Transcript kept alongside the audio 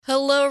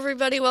Hello,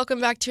 everybody.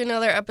 Welcome back to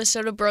another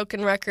episode of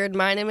Broken Record.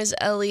 My name is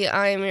Ellie.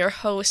 I am your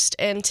host,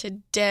 and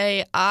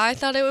today I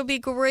thought it would be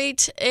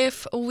great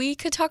if we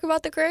could talk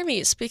about the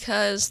Grammys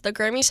because the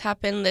Grammys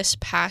happened this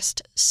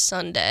past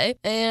Sunday,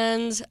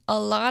 and a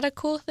lot of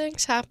cool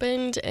things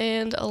happened,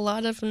 and a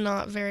lot of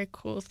not very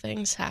cool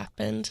things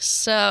happened,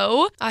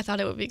 so I thought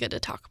it would be good to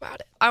talk about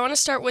it. I want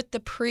to start with the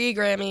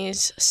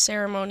pre-Grammys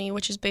ceremony,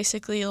 which is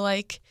basically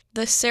like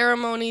the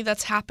ceremony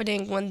that's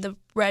happening when the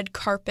red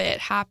carpet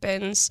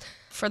happens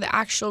for the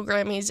actual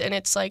Grammys, and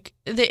it's like,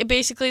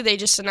 they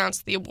just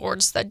announce the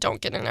awards that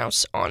don't get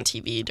announced on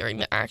TV during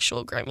the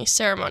actual Grammy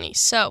ceremony.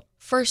 So,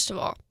 first of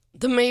all,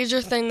 the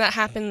major thing that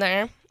happened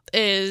there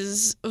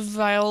is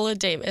Viola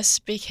Davis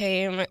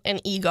became an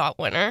EGOT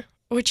winner,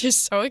 which is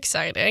so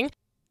exciting.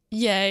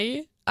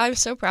 Yay. I'm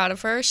so proud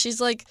of her. She's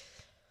like,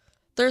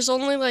 there's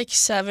only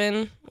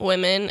 7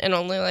 women and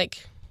only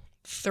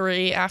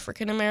 3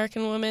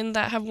 African-American women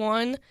that have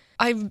won.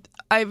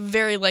 I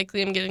very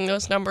likely am getting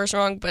those numbers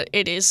wrong, but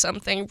it is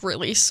something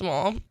really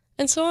small.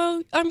 And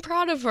so I'm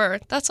proud of her.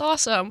 That's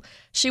awesome.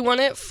 She won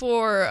it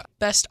for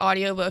Best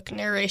Audiobook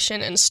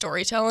Narration and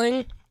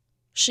Storytelling.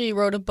 She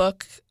wrote a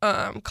book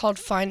called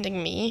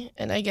Finding Me,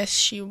 and I guess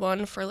she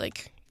won for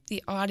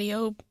the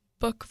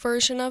audiobook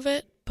version of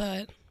it,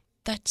 but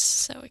that's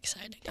so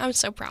exciting. I'm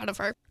so proud of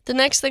her. The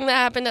next thing that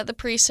happened at the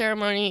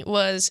pre-ceremony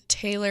was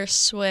Taylor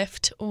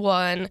Swift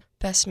won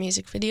Best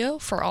Music Video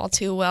for All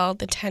Too Well,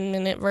 the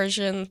 10-minute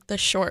version, the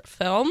short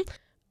film.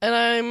 And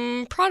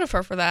I'm proud of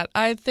her for that.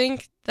 I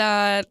think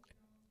that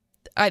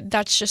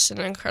that's just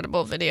an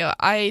incredible video.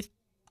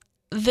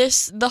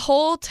 The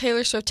whole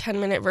Taylor Swift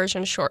 10-minute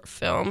version short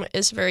film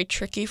is very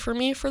tricky for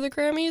me for the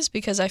Grammys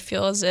because I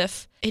feel as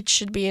if it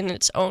should be in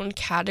its own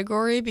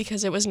category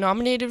because it was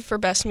nominated for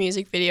Best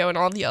Music Video and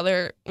all the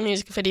other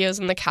music videos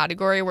in the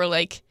category were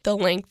the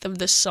length of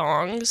the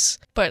songs.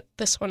 But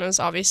this one was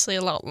obviously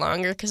a lot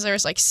longer because there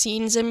was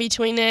scenes in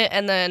between it,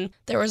 and then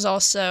there was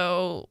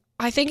also,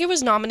 I think it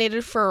was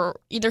nominated for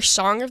either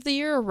Song of the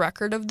Year or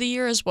Record of the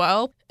Year as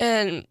well.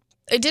 And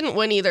it didn't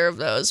win either of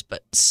those,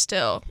 but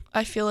still,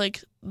 I feel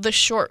like the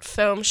short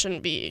film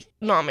shouldn't be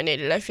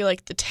nominated. I feel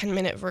like the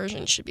 10-minute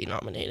version should be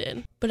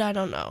nominated. But I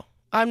don't know.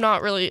 I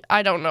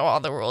don't know all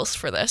the rules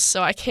for this,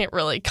 so I can't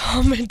really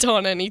comment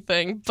on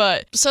anything.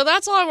 So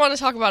that's all I want to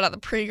talk about at the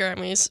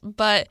pre-Grammys.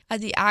 But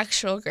at the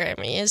actual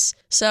Grammys,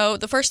 so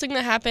the first thing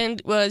that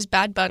happened was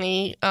Bad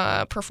Bunny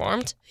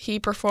performed. He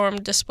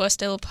performed Después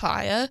de la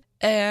Playa,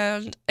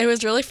 and it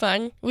was really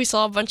fun. We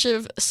saw a bunch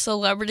of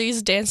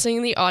celebrities dancing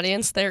in the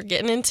audience. They were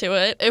getting into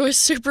it. It was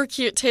super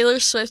cute. Taylor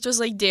Swift was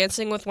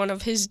dancing with one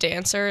of his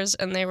dancers,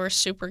 and they were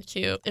super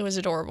cute. It was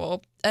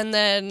adorable. And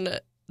then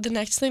the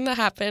next thing that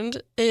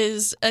happened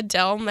is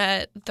Adele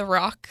met The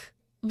Rock,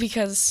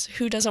 because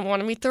who doesn't want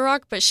to meet The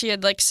Rock? But she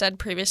had said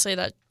previously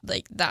that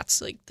that's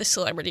the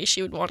celebrity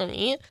she would want to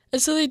meet. And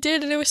so they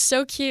did, and it was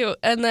so cute.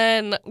 And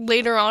then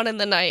later on in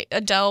the night,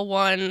 Adele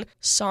won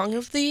Song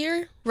of the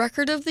Year,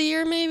 Record of the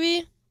Year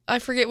maybe? I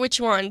forget which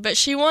one, but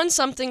she won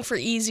something for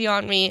Easy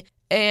on Me,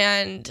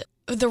 and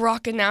The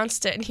Rock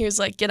announced it, and he was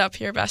like, "Get up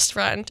here, best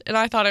friend." And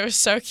I thought it was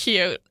so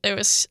cute. It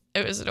was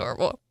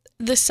adorable.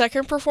 The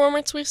second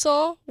performance we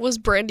saw was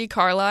Brandi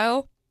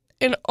Carlile,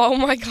 and oh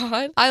my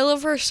god, I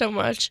love her so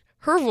much.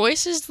 Her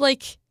voice is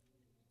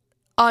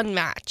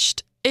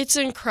unmatched. It's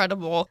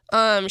incredible.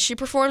 She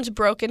performed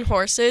Broken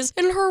Horses,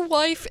 and her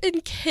wife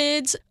and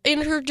kids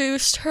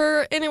introduced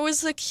her, and it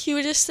was the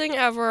cutest thing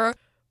ever.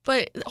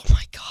 But oh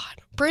my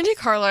god, Brandi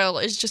Carlile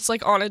is just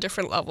on a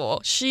different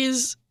level.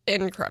 She's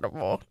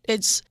incredible.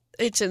 It's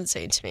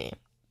insane to me,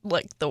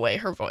 the way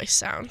her voice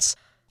sounds.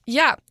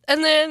 Yeah,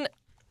 and then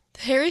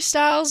Harry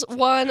Styles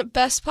won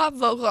Best Pop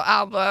Vocal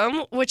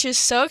Album, which is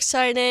so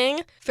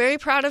exciting. Very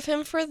proud of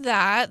him for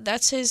that.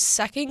 That's his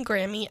second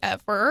Grammy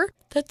ever.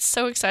 That's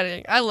so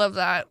exciting. I love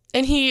that.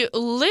 And he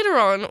later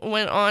on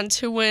went on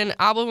to win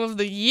Album of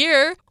the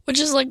Year, which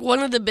is one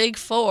of the big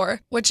 4,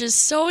 which is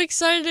so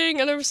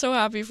exciting. And I'm so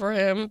happy for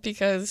him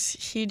because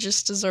he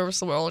just deserves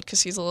the world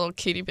because he's a little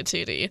cutie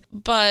patootie.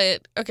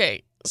 But,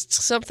 okay,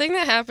 something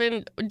that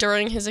happened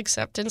during his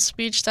acceptance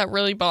speech that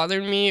really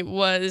bothered me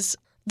was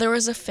there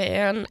was a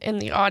fan in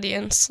the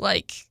audience,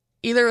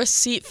 either a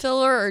seat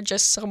filler or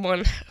just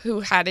someone who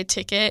had a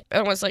ticket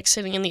and was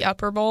sitting in the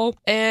upper bowl.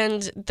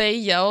 And they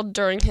yelled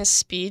during his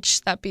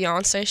speech that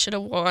Beyonce should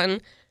have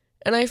won.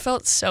 And I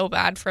felt so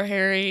bad for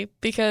Harry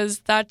because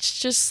that's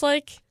just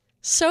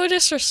so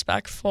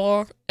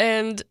disrespectful.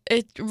 And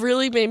it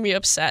really made me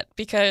upset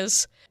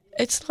because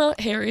it's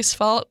not Harry's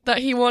fault that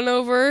he won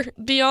over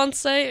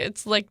Beyonce.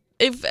 It's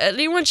if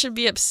anyone should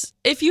be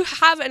if you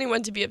have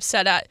anyone to be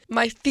upset at,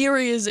 my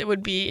theory is it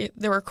would be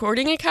the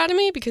Recording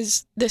Academy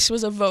because this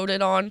was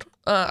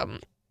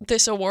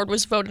this award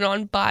was voted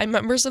on by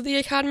members of the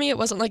Academy. It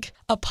wasn't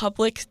a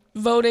public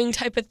voting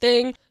type of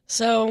thing.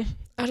 So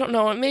I don't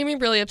know. It made me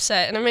really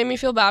upset, and it made me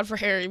feel bad for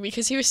Harry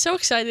because he was so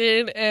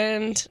excited,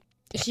 and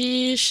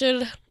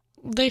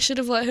they should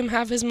have let him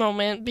have his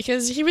moment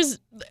because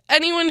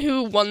anyone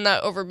who won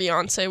that over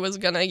Beyonce was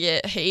gonna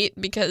get hate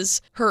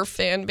because her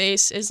fan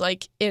base is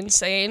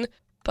insane.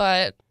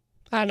 but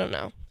I don't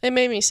know. It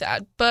made me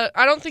sad, but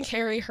I don't think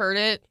Harry heard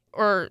it,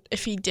 or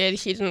if he did,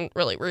 he didn't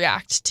really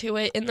react to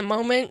it in the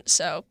moment,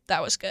 so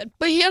that was good.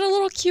 But he had a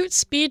little cute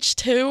speech,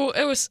 too.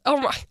 It was, oh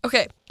my,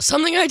 okay.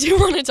 Something I do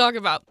want to talk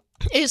about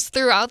is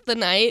throughout the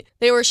night,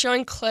 they were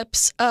showing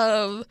clips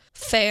of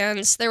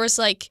fans. There was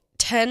like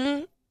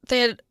 10,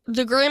 the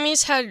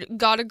Grammys had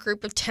got a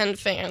group of 10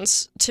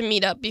 fans to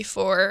meet up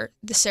before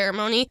the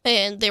ceremony,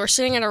 and they were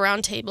sitting at a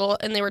round table,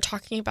 and they were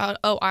talking about,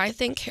 oh, I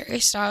think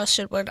Harry Styles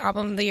should win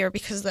Album of the Year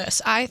because of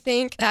this. I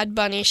think Bad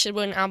Bunny should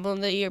win Album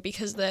of the Year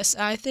because of this.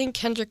 I think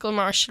Kendrick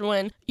Lamar should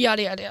win,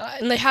 yada, yada, yada.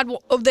 And they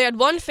had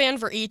one fan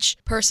for each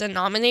person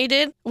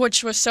nominated,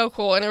 which was so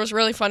cool, and it was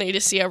really funny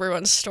to see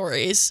everyone's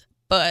stories.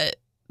 But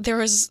there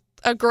was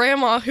a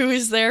grandma who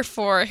was there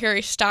for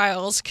Harry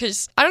Styles,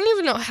 because I don't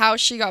even know how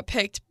she got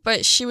picked,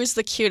 but she was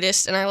the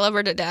cutest, and I love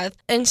her to death.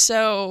 And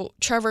so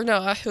Trevor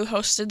Noah, who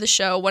hosted the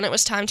show, when it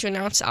was time to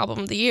announce the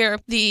Album of the Year,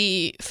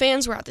 the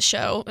fans were at the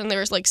show, and they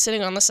were like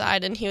sitting on the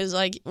side, and he was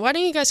like, why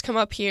don't you guys come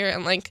up here,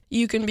 and like,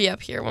 you can be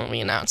up here when we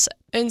announce it.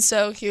 And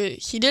so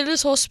he did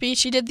his whole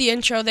speech, he did the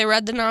intro, they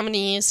read the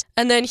nominees,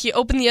 and then he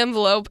opened the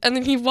envelope, and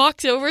then he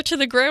walked over to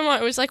the grandma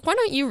and was like, why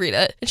don't you read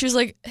it? And she was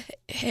like,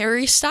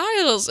 Harry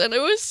Styles, and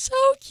it was so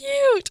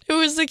cute. It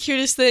was the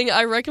cutest thing.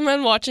 I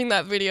recommend watching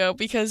that video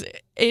because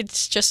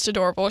it's just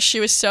adorable. She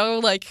was so,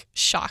 like,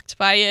 shocked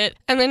by it.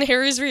 And then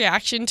Harry's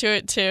reaction to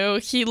it, too.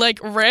 He, like,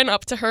 ran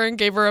up to her and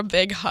gave her a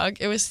big hug.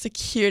 It was the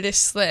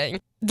cutest thing.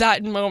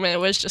 That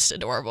moment was just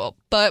adorable.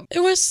 But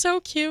it was so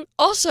cute.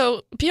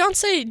 Also,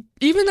 Beyonce,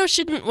 even though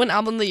she didn't win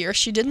Album of the Year,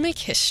 she did make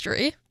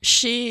history.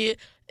 She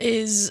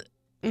is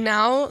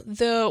now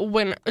the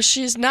winner.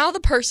 She's now the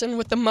person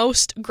with the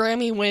most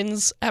Grammy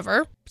wins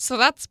ever. So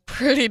that's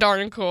pretty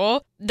darn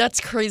cool.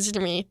 That's crazy to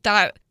me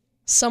that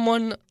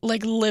someone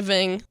like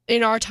living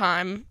in our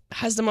time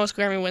has the most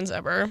Grammy wins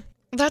ever.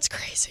 That's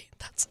crazy.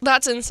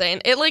 That's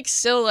insane. It like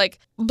still like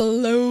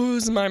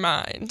blows my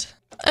mind.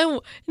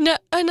 Oh,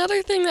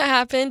 another thing that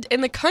happened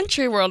in the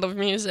country world of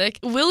music,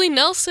 Willie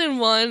Nelson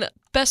won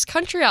Best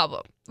Country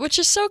Album, which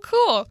is so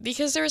cool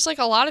because there was like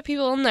a lot of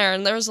people in there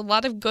and there was a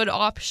lot of good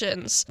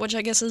options, which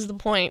I guess is the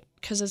point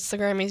because it's the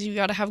Grammys, you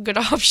gotta have good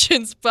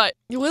options. But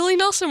Willie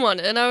Nelson won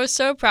and I was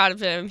so proud of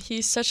him.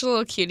 He's such a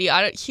little cutie.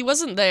 He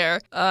wasn't there,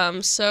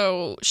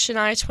 so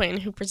Shania Twain,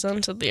 who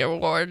presented the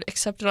award,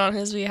 accepted on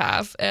his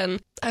behalf,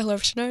 and I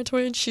love Shania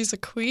Twain. She's a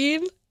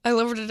queen. I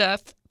love her to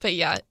death. But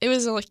yeah, it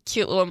was a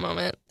cute little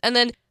moment. And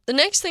then the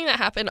next thing that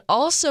happened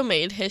also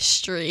made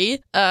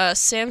history.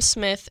 Sam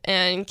Smith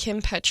and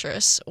Kim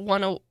Petras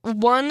won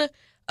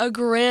a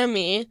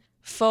Grammy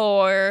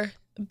for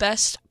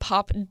Best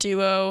Pop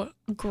Duo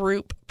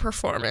Group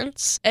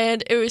Performance.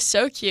 And it was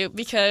so cute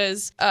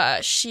because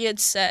she had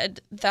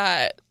said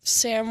that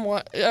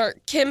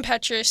Kim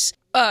Petras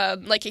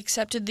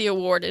accepted the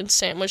award and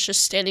Sam was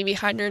just standing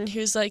behind her and he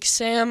was like,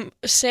 Sam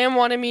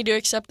wanted me to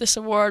accept this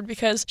award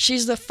because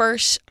she's the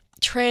first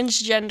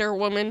transgender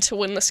woman to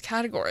win this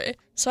category.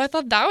 So I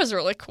thought that was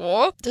really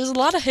cool. There's a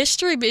lot of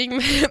history being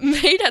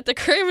made at the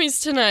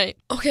Grammys tonight.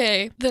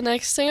 Okay, the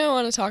next thing I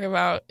want to talk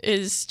about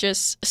is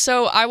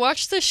so I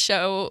watched this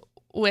show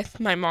with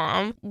my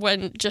mom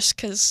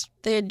because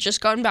they had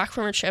just gotten back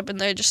from a trip and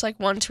they just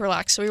wanted to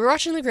relax. So we were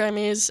watching the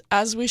Grammys,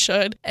 as we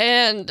should,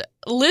 and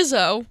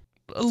love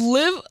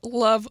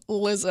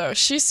Lizzo.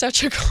 She's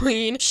such a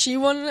queen. She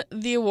won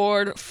the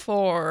award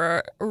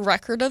for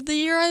Record of the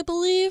Year, I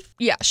believe.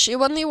 Yeah, she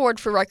won the award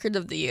for Record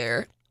of the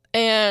Year.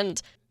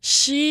 And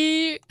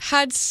she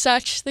had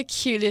such the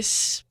cutest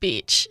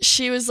speech.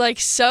 She was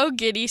so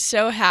giddy,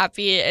 so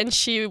happy, and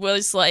she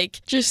was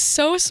just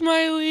so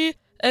smiley.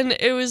 And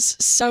it was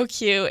so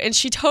cute.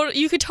 And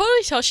you could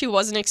totally tell she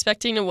wasn't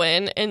expecting to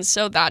win. And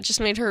so that just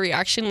made her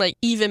reaction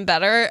even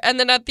better. And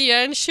then at the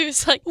end, she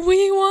was like,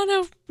 we won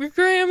a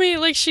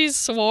Grammy. She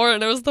swore.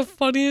 And it was the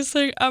funniest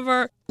thing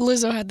ever.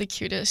 Lizzo had the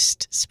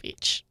cutest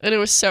speech. And it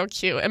was so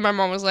cute. And my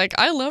mom was like,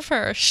 I love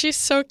her. She's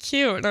so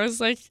cute. And I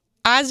was like,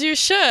 as you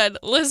should.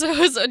 Lizzo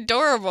is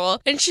adorable.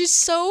 And she's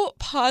so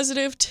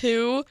positive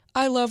too.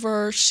 I love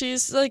her.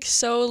 She's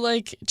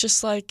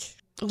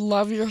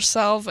love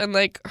yourself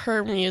and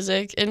her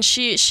music. And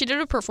she did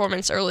a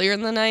performance earlier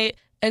in the night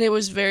and it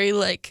was very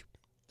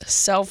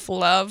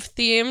self-love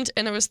themed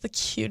and it was the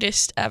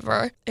cutest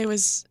ever. It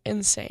was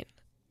insane.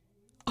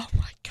 Oh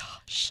my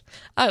gosh.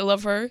 I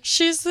love her.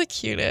 She's the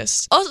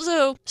cutest.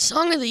 Also,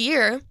 Song of the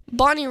Year.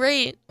 Bonnie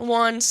Raitt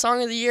won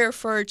Song of the Year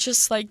for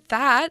Just Like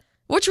That,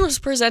 which was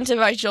presented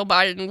by Jill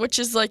Biden, which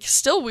is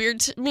still weird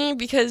to me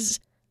because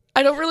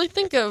I don't really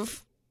think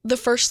of the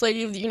First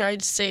Lady of the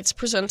United States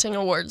presenting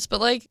awards,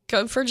 but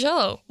good for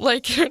Jill.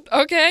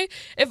 Okay,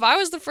 if I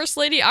was the First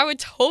Lady, I would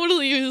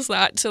totally use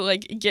that to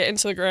get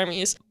into the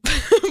Grammys.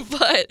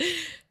 But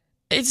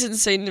it's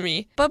insane to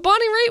me. But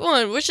Bonnie Raitt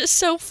won, which is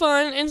so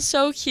fun and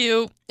so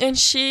cute, and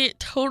she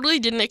totally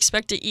didn't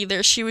expect it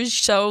either. She was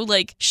so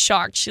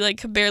shocked. She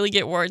could barely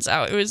get words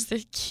out. It was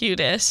the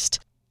cutest.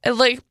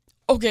 And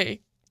okay,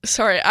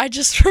 sorry, I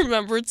just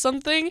remembered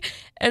something,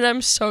 and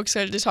I'm so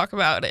excited to talk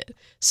about it.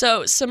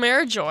 So,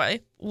 Samara Joy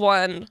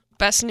won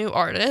Best New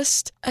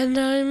Artist. And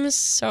I'm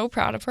so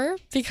proud of her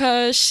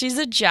because she's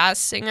a jazz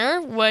singer,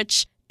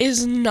 which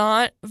is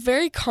not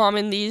very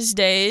common these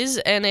days,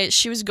 and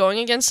she was going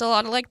against a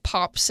lot of like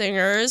pop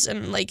singers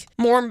and like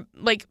more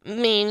like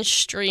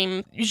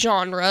mainstream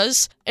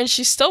genres, and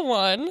she still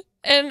won.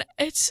 And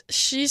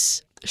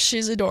she's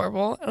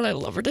adorable, and I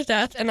love her to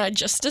death, and I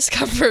just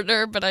discovered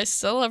her, but I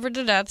still love her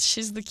to death.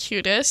 She's the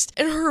cutest,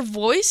 and her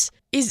voice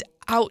is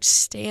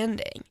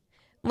outstanding.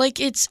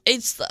 Like it's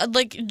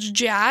like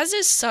jazz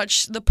is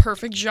such the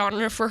perfect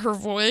genre for her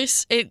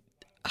voice. Oh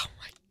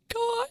my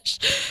gosh,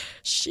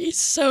 she's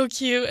so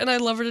cute, and I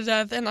love her to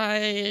death, and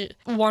I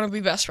want to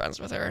be best friends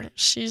with her.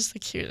 She's the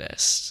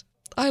cutest.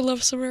 I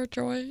love Samara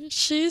Joy.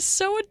 She's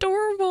so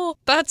adorable.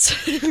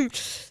 That's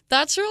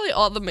really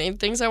all the main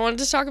things I wanted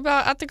to talk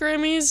about at the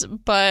Grammys,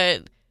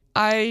 but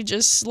I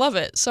just love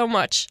it so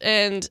much.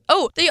 And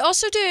they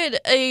also did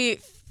I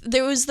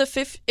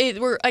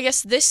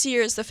guess this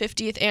year is the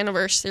 50th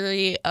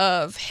anniversary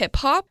of hip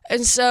hop,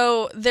 and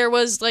so there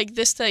was like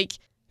this like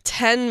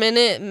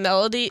 10-minute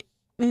medley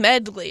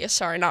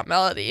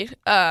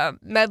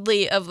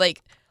of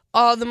like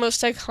all the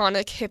most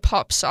iconic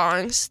hip-hop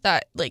songs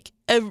that like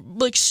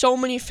so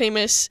many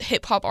famous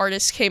hip-hop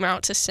artists came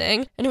out to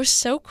sing, and it was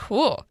so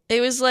cool.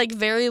 It was like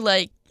very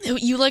like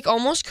you like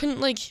almost couldn't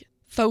like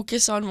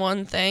focus on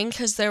one thing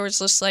because there was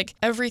just like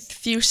every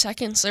few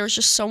seconds there was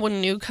just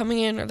someone new coming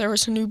in, or there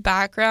was a new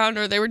background,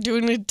 or they were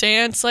doing a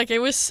dance. Like it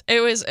was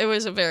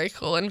a very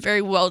cool and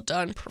very well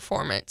done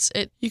performance.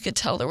 You could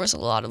tell there was a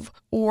lot of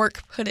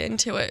work put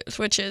into it,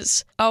 which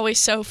is always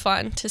so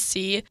fun to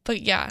see.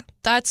 But yeah,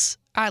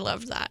 I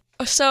loved that.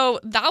 So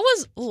that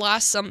was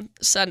last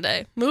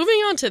Sunday.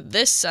 Moving on to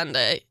this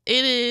Sunday,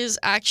 it is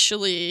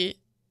actually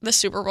the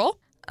Super Bowl.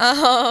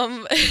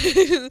 In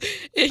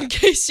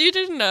case you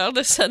didn't know,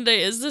 this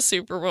Sunday is the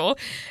Super Bowl,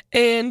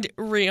 and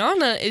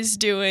Rihanna is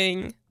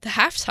doing the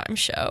halftime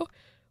show,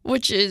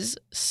 which is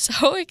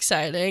so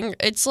exciting.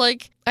 It's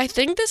like, I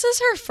think this is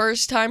her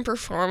first time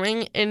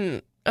performing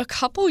in a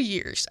couple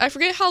years. I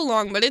forget how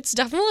long, but it's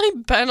definitely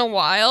been a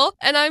while,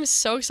 and I'm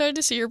so excited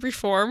to see her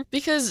perform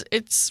because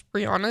it's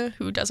Rihanna.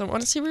 Who doesn't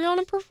want to see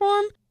Rihanna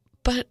perform?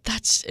 But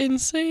that's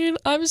insane.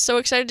 I'm so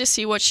excited to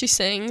see what she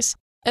sings.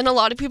 And a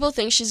lot of people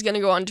think she's going to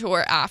go on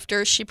tour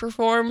after she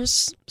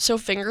performs, so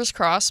fingers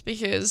crossed,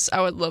 because I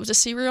would love to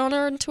see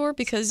Rihanna on tour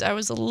because I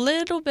was a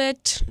little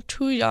bit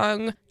too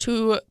young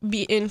to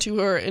be into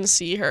her and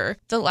see her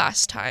the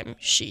last time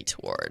she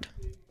toured.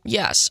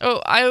 Yes,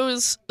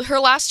 her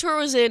last tour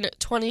was in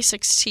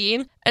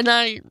 2016, and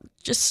I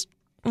just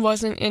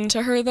wasn't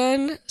into her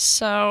then,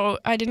 so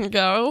I didn't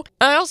go.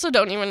 I also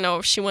don't even know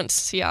if she went to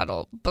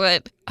Seattle,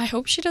 but I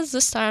hope she does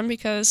this time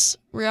because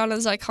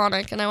Rihanna's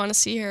iconic and I want to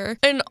see her.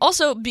 And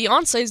also,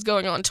 Beyonce's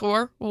going on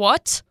tour.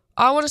 What?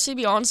 I want to see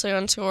Beyonce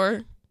on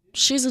tour.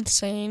 She's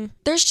insane.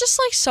 There's just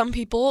like some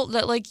people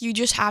that like you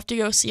just have to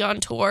go see on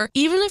tour,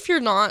 even if you're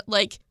not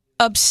like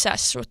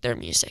obsessed with their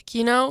music,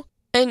 you know?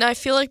 And I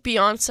feel like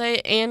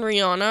Beyonce and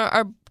Rihanna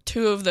are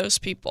two of those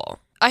people.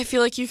 I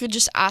feel like you could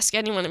just ask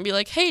anyone and be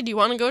like, hey, do you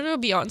want to go to a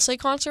Beyonce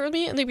concert with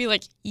me? And they'd be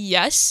like,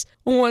 yes.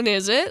 When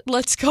is it?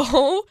 Let's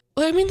go.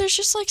 But I mean, there's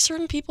just like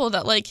certain people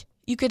that like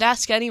you could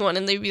ask anyone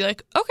and they'd be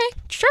like, okay,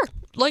 sure.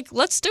 Like,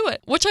 let's do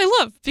it. Which I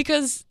love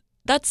because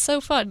that's so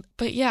fun.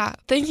 But yeah,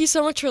 thank you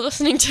so much for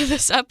listening to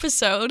this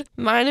episode.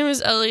 My name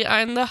is Ellie.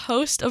 I'm the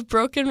host of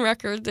Broken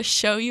Record, the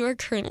show you are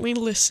currently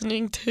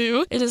listening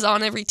to. It is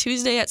on every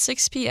Tuesday at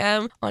 6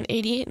 p.m. on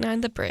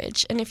 88.9 The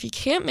Bridge. And if you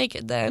can't make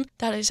it then,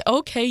 that is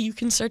okay. You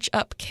can search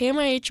up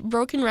KMIH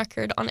Broken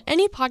Record on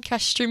any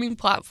podcast streaming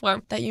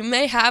platform that you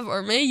may have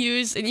or may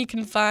use, and you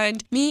can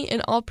find me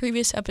in all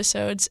previous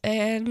episodes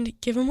and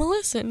give them a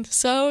listen.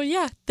 So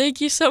yeah,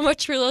 thank you so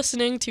much for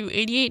listening to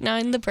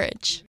 88.9 The Bridge.